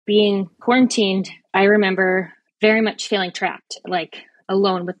being quarantined, I remember very much feeling trapped, like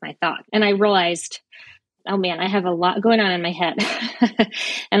alone with my thought. And I realized, oh man, I have a lot going on in my head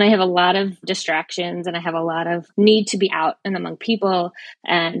and I have a lot of distractions and I have a lot of need to be out and among people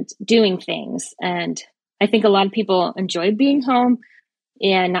and doing things. And I think a lot of people enjoy being home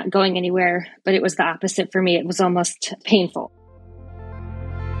and not going anywhere, but it was the opposite for me. It was almost painful.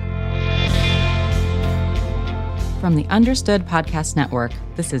 From the Understood Podcast Network,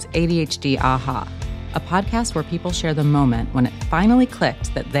 this is ADHD Aha, a podcast where people share the moment when it finally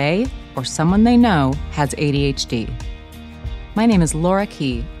clicked that they or someone they know has ADHD. My name is Laura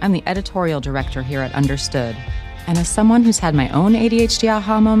Key. I'm the editorial director here at Understood. And as someone who's had my own ADHD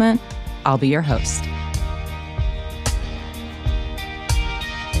aha moment, I'll be your host.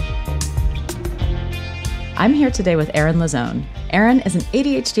 I'm here today with Erin Lazoen. Erin is an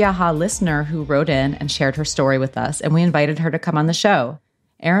ADHD Aha listener who wrote in and shared her story with us, and we invited her to come on the show.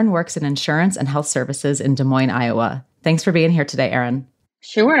 Erin works in insurance and health services in Des Moines, Iowa. Thanks for being here today, Erin.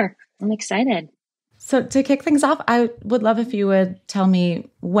 Sure. I'm excited. So to kick things off, I would love if you would tell me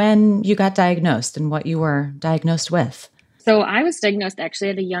when you got diagnosed and what you were diagnosed with. So I was diagnosed actually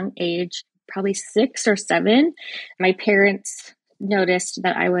at a young age, probably 6 or 7. My parents noticed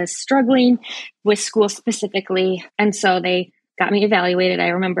that I was struggling with school specifically. And so they got me evaluated. I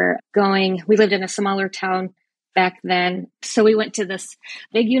remember we lived in a smaller town back then. So we went to this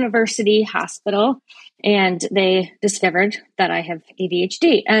big university hospital and they discovered that I have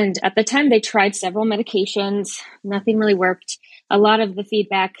ADHD. And at the time they tried several medications. Nothing really worked. A lot of the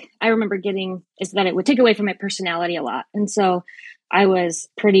feedback I remember getting is that it would take away from my personality a lot. And so I was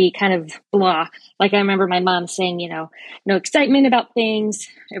pretty kind of blah. Like I remember my mom saying, no excitement about things.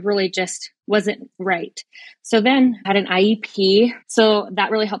 It really just wasn't right. So then I had an IEP. So that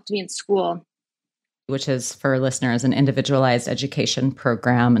really helped me in school. Which is, for listeners, an individualized education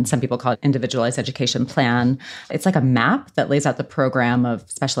program. And some people call it individualized education plan. It's like a map that lays out the program of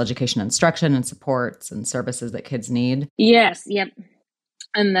special education instruction and supports and services that kids need. Yes. Yep.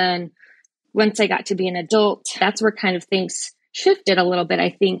 And then once I got to be an adult, that's where kind of things shifted a little bit, I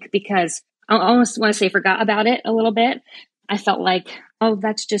think, because I almost want to say forgot about it a little bit. I felt like, oh,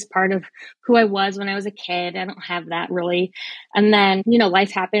 that's just part of who I was when I was a kid. I don't have that really. And then,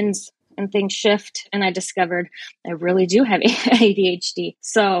 life happens and things shift. And I discovered I really do have ADHD.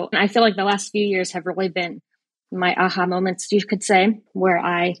 So I feel like the last few years have really been my aha moments, you could say, where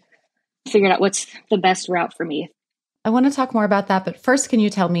I figured out what's the best route for me. I want to talk more about that. But first, can you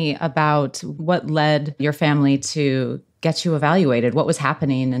tell me about what led your family to get you evaluated? What was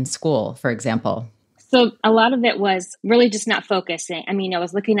happening in school, for example? So a lot of it was really just not focusing. I mean, I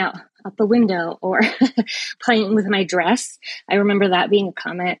was looking out the window or playing with my dress. I remember that being a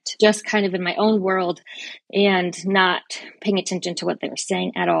comment, just kind of in my own world and not paying attention to what they were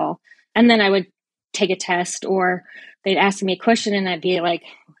saying at all. And then I would take a test or they'd ask me a question and I'd be like,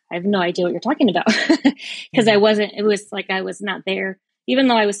 I have no idea what you're talking about because it was like I was not there. Even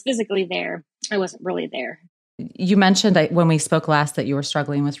though I was physically there, I wasn't really there. You mentioned when we spoke last that you were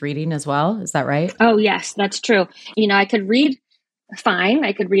struggling with reading as well. Is that right? Oh, yes, that's true. I could read fine.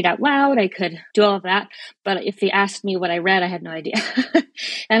 I could read out loud. I could do all of that. But if you asked me what I read, I had no idea.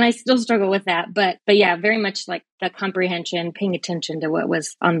 And I still struggle with that. But yeah, very much like the comprehension, paying attention to what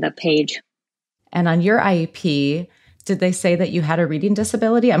was on the page. And on your IEP, did they say that you had a reading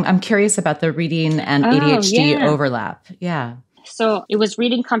disability? I'm curious about the reading and ADHD overlap. Yeah. So it was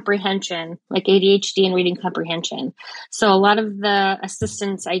reading comprehension, like ADHD and reading comprehension. So a lot of the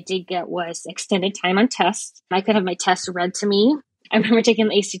assistance I did get was extended time on tests. I could have my tests read to me. I remember taking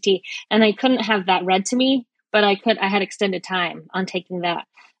the ACT and I couldn't have that read to me, but I had extended time on taking that.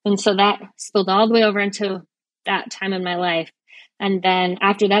 And so that spilled all the way over into that time in my life. And then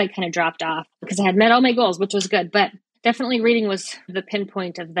after that, it kind of dropped off because I had met all my goals, which was good. But definitely reading was the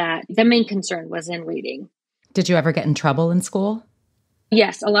pinpoint of that. The main concern was in reading. Did you ever get in trouble in school?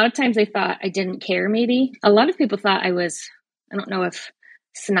 Yes. A lot of times they thought I didn't care, maybe. A lot of people thought I was, I don't know if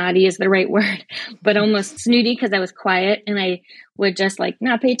snotty is the right word, but almost snooty because I was quiet and I would just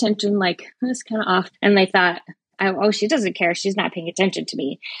not pay attention, this kind of off. And they thought, oh, she doesn't care. She's not paying attention to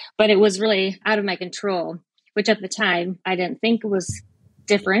me. But it was really out of my control, which at the time I didn't think was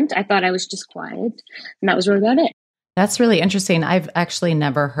different. I thought I was just quiet and that was really about it. That's really interesting. I've actually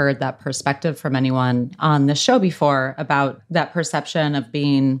never heard that perspective from anyone on the show before about that perception of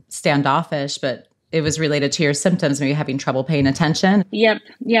being standoffish, but it was related to your symptoms, maybe having trouble paying attention. Yep.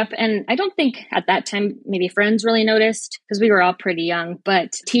 And I don't think at that time, maybe friends really noticed because we were all pretty young,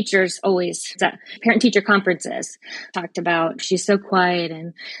 but teachers always, at parent-teacher conferences, talked about she's so quiet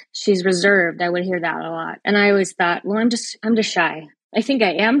and she's reserved. I would hear that a lot. And I always thought, well, I'm just shy. I think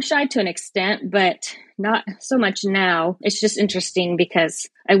I am shy to an extent, but not so much now. It's just interesting because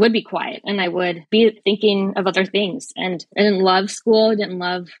I would be quiet and I would be thinking of other things. And I didn't love school, I didn't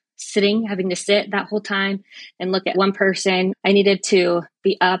love having to sit that whole time and look at one person. I needed to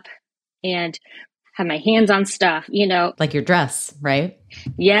be up and have my hands on stuff, Like your dress, right?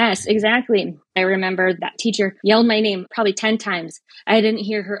 Yes, exactly. I remember that teacher yelled my name probably 10 times. I didn't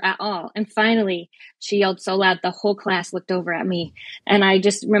hear her at all. And finally, she yelled so loud, the whole class looked over at me. And I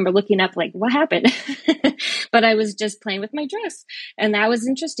just remember looking up like, what happened? But I was just playing with my dress. And that was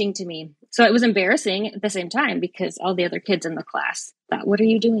interesting to me. So it was embarrassing at the same time because all the other kids in the class thought, what are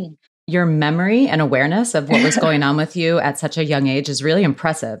you doing? Your memory and awareness of what was going on with you at such a young age is really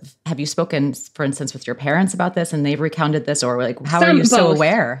impressive. Have you spoken, for instance, with your parents about this and they've recounted this, or like, how are you so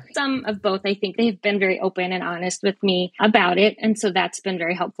aware? Some of both. I think they've been very open and honest with me about it. And so that's been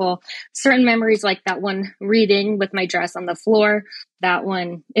very helpful. Certain memories, like that one reading with my dress on the floor, that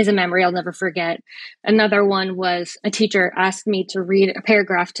one is a memory I'll never forget. Another one was a teacher asked me to read a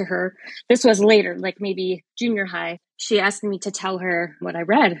paragraph to her. This was later, like maybe junior high. She asked me to tell her what I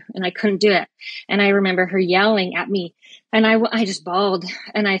read and I couldn't do it. And I remember her yelling at me and I just bawled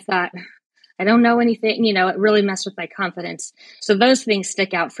and I thought, I don't know anything, it really messed with my confidence. So those things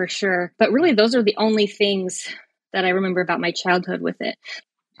stick out for sure. But really, those are the only things that I remember about my childhood with it.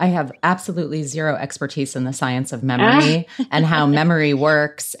 I have absolutely zero expertise in the science of memory and how memory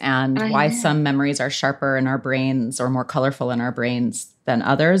works and why some memories are sharper in our brains or more colorful in our brains than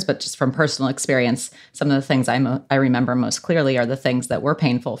others. But just from personal experience, some of the things I remember most clearly are the things that were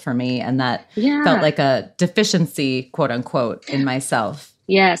painful for me and that felt like a deficiency, quote unquote, in myself.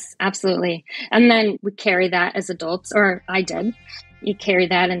 Yes, absolutely. And then we carry that as adults, or I did. You carry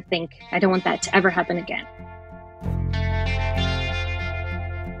that and think, I don't want that to ever happen again.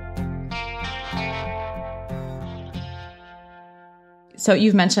 So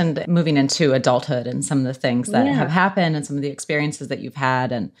you've mentioned moving into adulthood and some of the things that have happened and some of the experiences that you've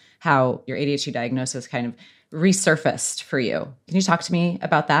had and how your ADHD diagnosis kind of resurfaced for you. Can you talk to me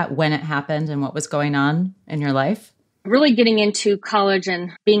about that, when it happened and what was going on in your life? Really getting into college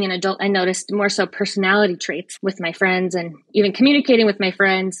and being an adult, I noticed more so personality traits with my friends and even communicating with my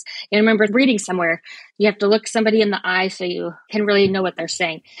friends. I remember reading somewhere, you have to look somebody in the eye so you can really know what they're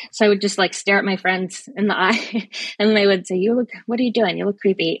saying. So I would just like stare at my friends in the eye and they would say, what are you doing? You look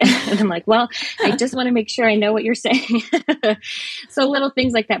creepy. And I'm like, well, I just want to make sure I know what you're saying. So little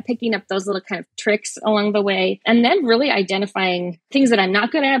things like that, picking up those little kind of tricks along the way, and then really identifying things that I'm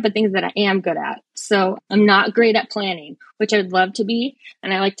not good at, but things that I am good at. So I'm not great at planning, which I would love to be.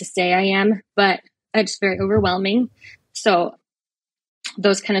 And I like to say I am, but it's very overwhelming. So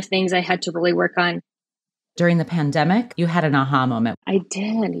those kind of things I had to really work on. During the pandemic, you had an aha moment. I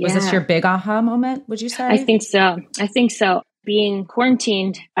did, yeah. Was this your big aha moment, would you say? I think so. Being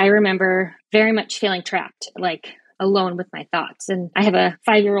quarantined, I remember very much feeling trapped, like alone with my thoughts. And I have a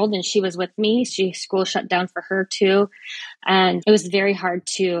 5-year-old and she was with me. School shut down for her too. And it was very hard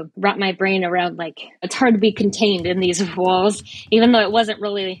to wrap my brain around, like, it's hard to be contained in these walls, even though it wasn't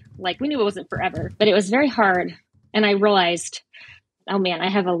really, like, we knew it wasn't forever, but it was very hard. And I realized, oh man, I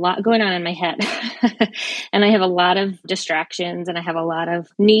have a lot going on in my head and I have a lot of distractions and I have a lot of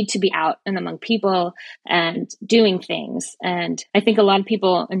need to be out and among people and doing things. And I think a lot of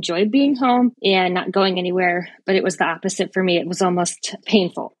people enjoyed being home and not going anywhere, but it was the opposite for me. It was almost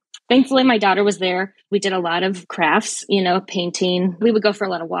painful. Thankfully, my daughter was there. We did a lot of crafts, painting. We would go for a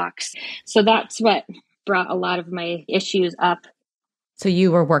lot of walks. So that's what brought a lot of my issues up. So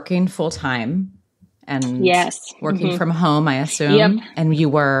you were working full time and working from home, I assume. Yep. And you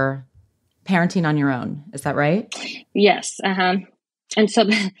were parenting on your own. Is that right? Yes. And so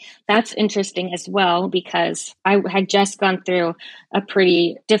that's interesting as well, because I had just gone through a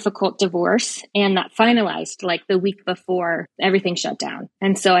pretty difficult divorce and that finalized like the week before everything shut down.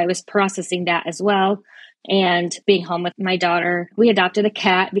 And so I was processing that as well. And being home with my daughter, we adopted a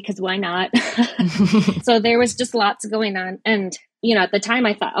cat because why not? So there was just lots going on. And, at the time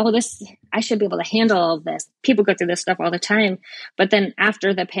I thought, I should be able to handle all of this. People go through this stuff all the time. But then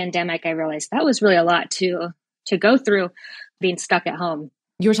after the pandemic, I realized that was really a lot to go through being stuck at home.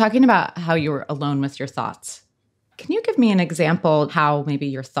 You were talking about how you were alone with your thoughts. Can you give me an example of how maybe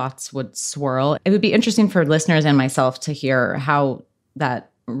your thoughts would swirl? It would be interesting for listeners and myself to hear how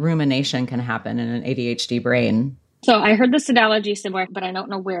that rumination can happen in an ADHD brain. So I heard this analogy somewhere, but I don't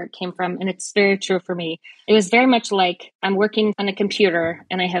know where it came from. And it's very true for me. It was very much like I'm working on a computer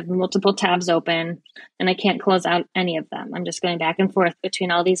and I have multiple tabs open and I can't close out any of them. I'm just going back and forth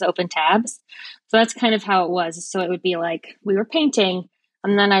between all these open tabs. So that's kind of how it was. So it would be like we were painting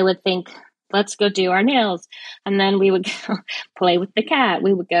and then I would think, let's go do our nails. And then we would go play with the cat.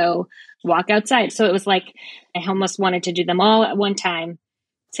 We would go walk outside. So it was like, I almost wanted to do them all at one time.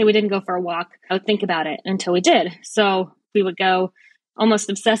 Say we didn't go for a walk, I would think about it until we did. So we would go almost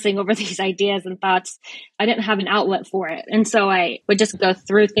obsessing over these ideas and thoughts. I didn't have an outlet for it. And so I would just go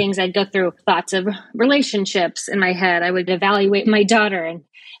through things. I'd go through thoughts of relationships in my head. I would evaluate my daughter and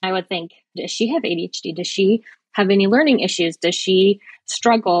I would think, does she have ADHD? Does she have any learning issues? Does she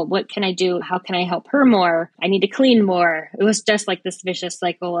struggle? What can I do? How can I help her more? I need to clean more. It was just like this vicious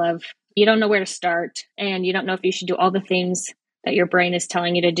cycle of you don't know where to start and you don't know if you should do all the things that your brain is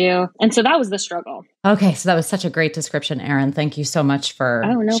telling you to do. And so that was the struggle. Okay. So that was such a great description, Erin. Thank you so much for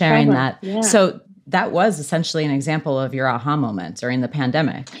sharing problem. that. Yeah. So that was essentially an example of your aha moment during the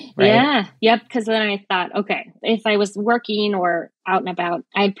pandemic, right? Yeah. Yep. Because then I thought, okay, if I was working or out and about,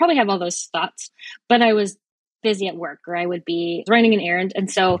 I'd probably have all those thoughts, but I was busy at work or I would be running an errand. And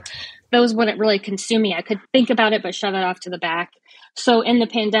so those wouldn't really consume me. I could think about it, but shove it off to the back. So in the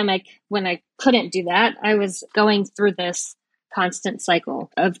pandemic, when I couldn't do that, I was going through this constant cycle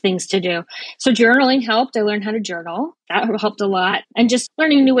of things to do. So journaling helped. I learned how to journal. That helped a lot. And just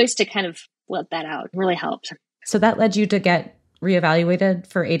learning new ways to kind of let that out really helped. So that led you to get reevaluated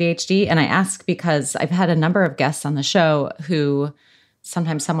for ADHD. And I ask because I've had a number of guests on the show who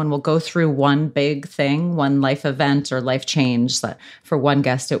sometimes someone will go through one big thing, one life event or life change. For one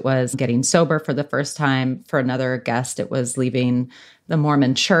guest, it was getting sober for the first time. For another guest, it was leaving the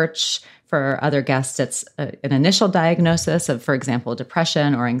Mormon church. For other guests, it's an initial diagnosis of, for example,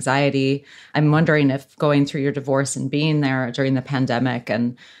 depression or anxiety. I'm wondering if going through your divorce and being there during the pandemic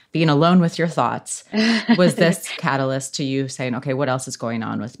and being alone with your thoughts, was this catalyst to you saying, okay, what else is going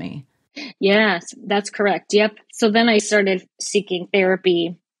on with me? Yes, that's correct. Yep. So then I started seeking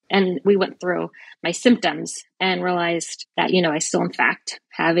therapy and we went through my symptoms and realized that, I still in fact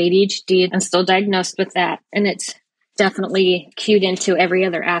have ADHD and still diagnosed with that. And it's definitely cued into every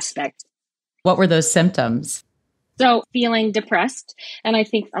other aspect. What were those symptoms? So feeling depressed. And I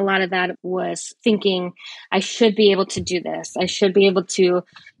think a lot of that was thinking I should be able to do this. I should be able to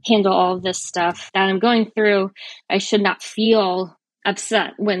handle all of this stuff that I'm going through. I should not feel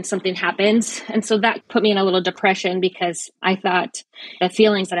upset when something happens. And so that put me in a little depression because I thought the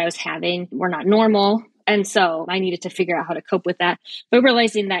feelings that I was having were not normal. And so I needed to figure out how to cope with that. But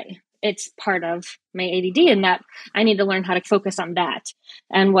realizing that it's part of my ADD and that I need to learn how to focus on that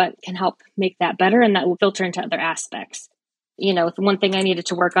and what can help make that better. And that will filter into other aspects. The one thing I needed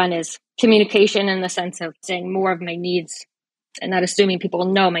to work on is communication in the sense of saying more of my needs and not assuming people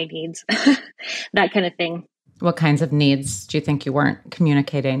know my needs, that kind of thing. What kinds of needs do you think you weren't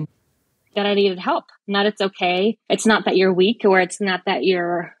communicating? That I needed help. Not it's okay. It's not that you're weak or it's not that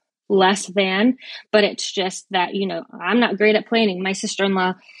you're less than, but it's just that, I'm not great at planning. My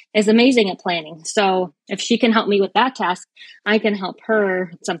sister-in-law is amazing at planning. So if she can help me with that task, I can help her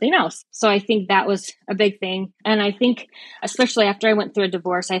with something else. So I think that was a big thing. And I think, especially after I went through a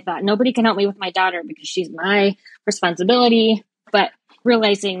divorce, I thought nobody can help me with my daughter because she's my responsibility. But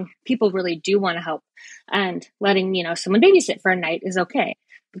realizing people really do want to help and letting, someone babysit for a night is okay.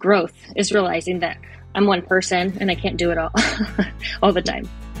 Growth is realizing that I'm one person and I can't do it all, all the time.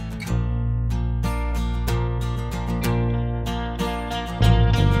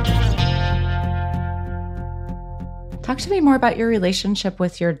 Talk to me more about your relationship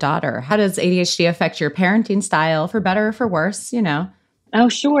with your daughter. How does ADHD affect your parenting style, for better or for worse, Oh,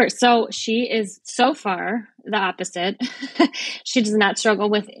 sure. So she is so far the opposite. She does not struggle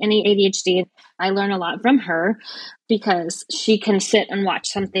with any ADHD. I learn a lot from her because she can sit and watch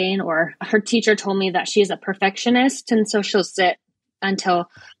something, or her teacher told me that she's a perfectionist. And so she'll sit until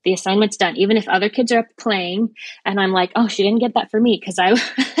the assignment's done, even if other kids are up playing. And I'm like, oh, she didn't get that for me because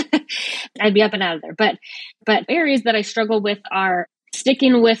I'd be up and out of there. But areas that I struggle with are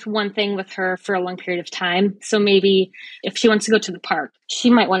sticking with one thing with her for a long period of time. So maybe if she wants to go to the park, she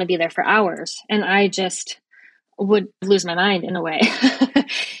might want to be there for hours. And I just would lose my mind in a way.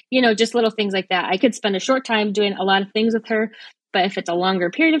 Just little things like that. I could spend a short time doing a lot of things with her, but if it's a longer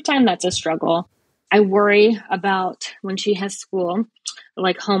period of time, that's a struggle. I worry about when she has school,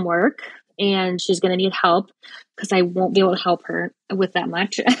 like homework, and she's going to need help because I won't be able to help her with that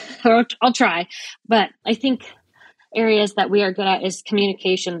much. I'll try. But I think areas that we are good at is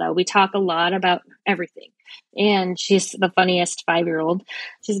communication, though. We talk a lot about everything. And she's the funniest 5-year-old.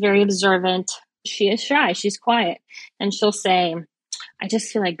 She's very observant. She is shy. She's quiet. And she'll say, I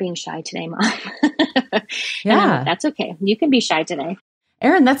just feel like being shy today, Mom. Yeah. Like, that's okay. You can be shy today.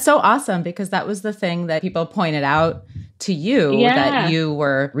 Erin, that's so awesome because that was the thing that people pointed out to you that you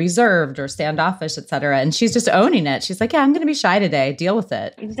were reserved or standoffish, et cetera. And she's just owning it. She's like, yeah, I'm going to be shy today. Deal with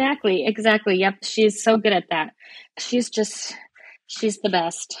it. Exactly. Yep. She's so good at that. She's the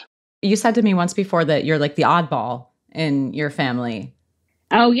best. You said to me once before that you're like the oddball in your family.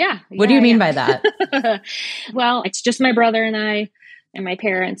 Oh, yeah. What do you mean by that? Well, it's just my brother and I and my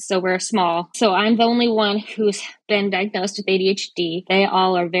parents, so we're small. So I'm the only one who's been diagnosed with ADHD. They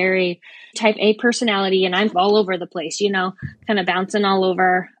all are very type A personality, and I'm all over the place, kind of bouncing all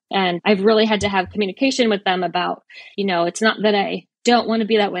over. And I've really had to have communication with them about, it's not that I don't want to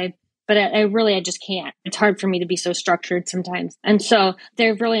be that way, but I just can't. It's hard for me to be so structured sometimes. And so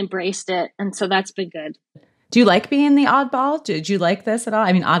they've really embraced it. And so that's been good. Do you like being the oddball? Did you like this at all?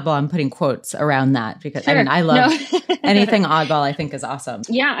 I mean, oddball, I'm putting quotes around that because sure. I love anything oddball, I think is awesome.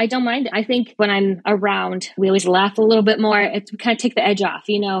 Yeah, I don't mind. I think when I'm around, we always laugh a little bit more. We kind of take the edge off,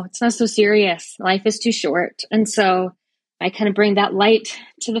 it's not so serious. Life is too short. And so I kind of bring that light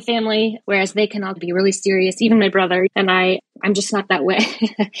to the family, whereas they can all be really serious, even my brother. And I'm just not that way.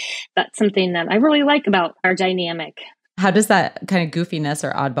 That's something that I really like about our dynamic. How does that kind of goofiness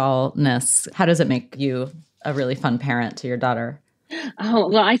or oddballness, how does it make you a really fun parent to your daughter? Oh,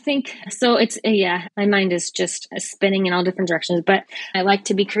 well, I think so. My mind is just spinning in all different directions, but I like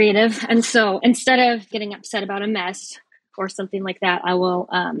to be creative. And so instead of getting upset about a mess or something like that, I will,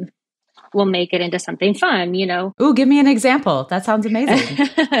 we'll make it into something fun, Ooh, give me an example. That sounds amazing.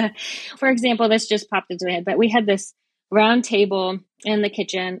 For example, this just popped into my head, but we had this round table in the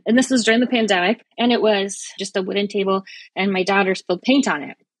kitchen, and this was during the pandemic, and it was just a wooden table, and my daughter spilled paint on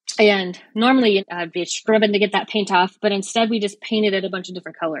it. And normally I'd be scrubbing to get that paint off, but instead we just painted it a bunch of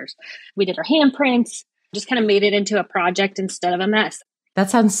different colors. We did our handprints, just kind of made it into a project instead of a mess. That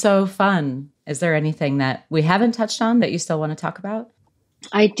sounds so fun. Is there anything that we haven't touched on that you still want to talk about?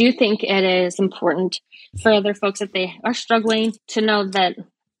 I do think it is important for other folks if they are struggling to know that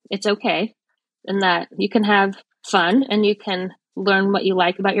it's okay and that you can have fun and you can learn what you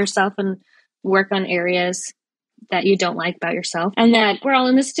like about yourself and work on areas that you don't like about yourself, and that we're all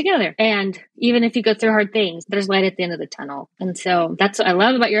in this together. And even if you go through hard things, there's light at the end of the tunnel. And so that's what I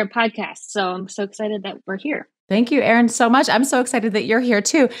love about your podcast. So I'm so excited that we're here. Thank you, Erin, so much. I'm so excited that you're here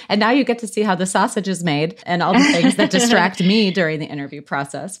too. And now you get to see how the sausage is made and all the things that distract me during the interview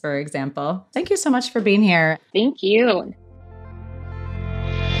process, for example. Thank you so much for being here. Thank you.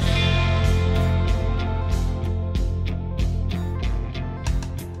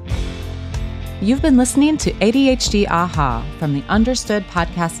 You've been listening to ADHD Aha from the Understood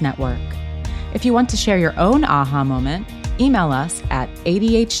Podcast Network. If you want to share your own aha moment, email us at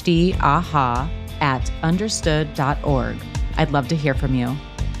adhdaha@understood.org. I'd love to hear from you.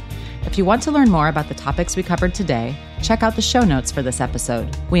 If you want to learn more about the topics we covered today, check out the show notes for this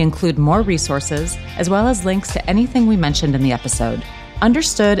episode. We include more resources as well as links to anything we mentioned in the episode.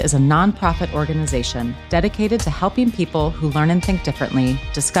 Understood is a nonprofit organization dedicated to helping people who learn and think differently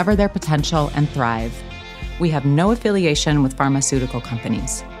discover their potential and thrive. We have no affiliation with pharmaceutical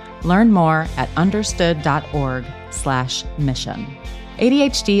companies. Learn more at understood.org/mission.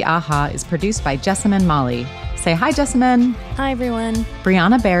 ADHD Aha is produced by Jessamine Molly. Say hi, Jessamine. Hi, everyone.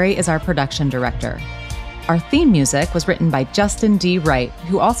 Brianna Berry is our production director. Our theme music was written by Justin D. Wright,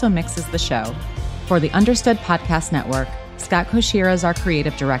 who also mixes the show. For the Understood Podcast Network, Scott Koshira is our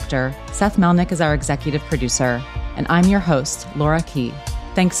creative director, Seth Melnick is our executive producer, and I'm your host, Laura Key.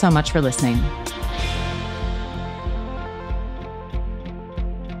 Thanks so much for listening.